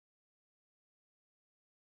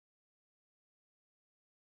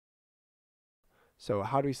So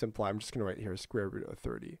how do we simplify? I'm just going to write here square root of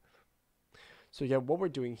 30. So again, what we're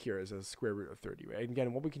doing here is a square root of 30, right? And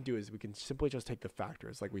again, what we can do is we can simply just take the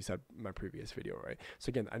factors, like we said in my previous video, right?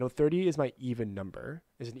 So again, I know 30 is my even number,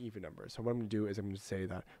 is an even number. So what I'm going to do is I'm going to say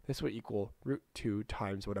that this would equal root 2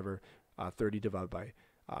 times whatever 30 divided by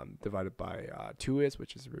 2 is,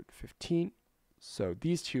 which is root 15. So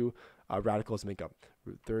these two radicals make up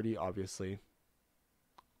root 30, obviously.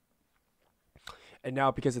 And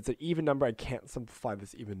now, because it's an even number, I can't simplify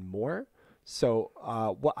this even more. So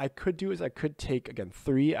what I could do is I could take, again,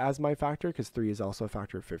 3 as my factor, because 3 is also a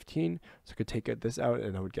factor of 15. So I could take this out,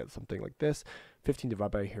 and I would get something like this. 15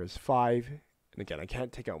 divided by here is 5. And again, I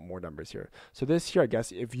can't take out more numbers here. So this here, I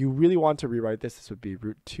guess, if you really want to rewrite this, this would be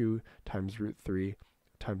root 2 times root 3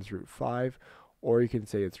 times root 5. Or you can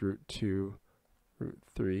say it's root 2, root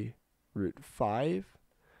 3, root 5.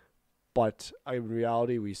 But in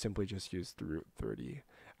reality, we simply just use the root 30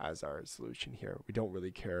 as our solution here. We don't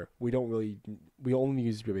really care. We only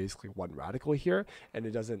use basically one radical here, and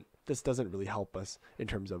this doesn't really help us in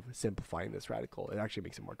terms of simplifying this radical. It actually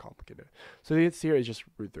makes it more complicated. So this here is just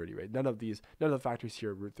root 30, right? None of the factors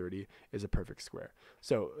here, root 30 is a perfect square.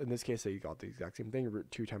 So in this case, you got the exact same thing,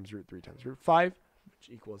 root 2 times root 3 times root 5, which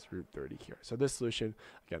equals root 30 here. So this solution,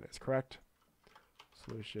 again, is correct.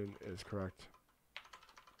 Solution is correct.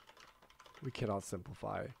 We cannot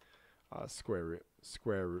simplify square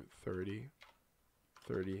root 30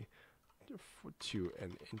 to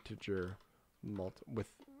an integer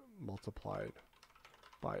multiplied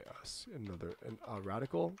by a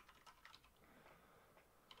radical.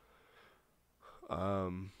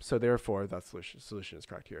 So therefore, that solution is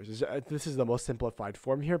correct here. This is the most simplified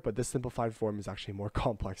form here, but this simplified form is actually more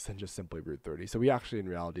complex than just simply root 30. So we actually, in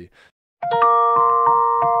reality,